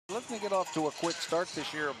Looking to get off to a quick start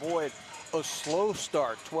this year, avoid a slow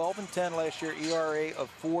start. 12-10 last year, ERA of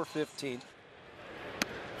 4.15.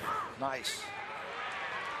 Nice.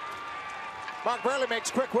 Mark Buehrle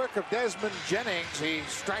makes quick work of Desmond Jennings. He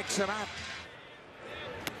strikes him out.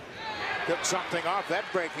 Took something off that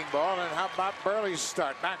breaking ball, and how about Buehrle's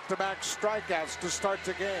start? Back-to-back strikeouts to start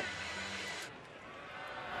the game.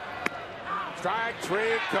 Strike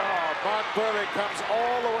three call. Mark Buehrle comes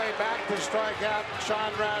all the way back to strike out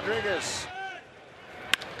Sean Rodriguez.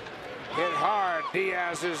 Hit hard.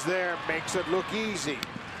 Diaz is there, makes it look easy.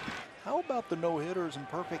 How about the no-hitters and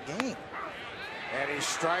perfect game? And he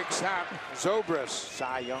strikes out Zobrist.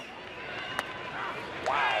 Cy Young.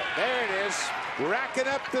 Wow, there it is. Racking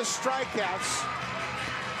up the strikeouts.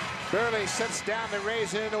 Buehrle sets down the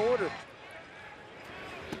Rays in order.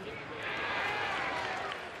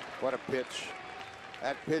 What a pitch.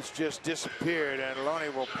 That pitch just disappeared, and Loney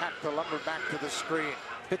will pack the lumber back to the screen.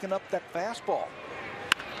 Picking up that fastball.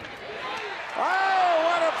 Oh,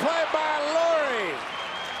 what a play by Laurie.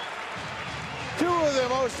 Two of the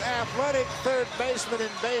most athletic third basemen in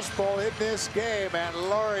baseball in this game, and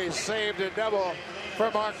Laurie saved a double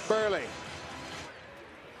for Mark Buehrle.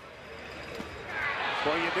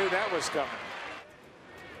 Well, you knew that was coming.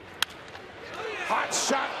 Hot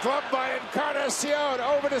shot glove by Encarnacion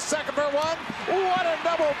over to second for one. What a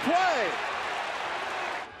double play.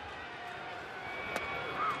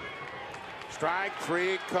 Strike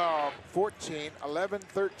three call. 14, 11,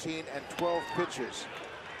 13, and 12 pitches.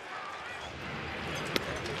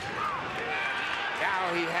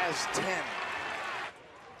 Now he has 10.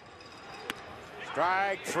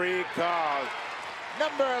 Strike three call.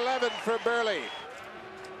 Number 11 for Buehrle.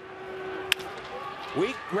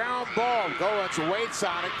 Weak ground ball. Goins waits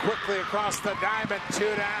on it quickly across the diamond. 2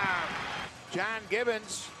 down. John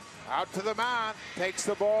Gibbons out to the mound. Takes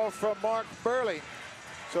the ball from Mark Buehrle.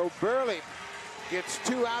 So Buehrle gets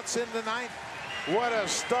 2 outs in the ninth. What a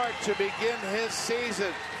start to begin his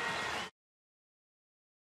season.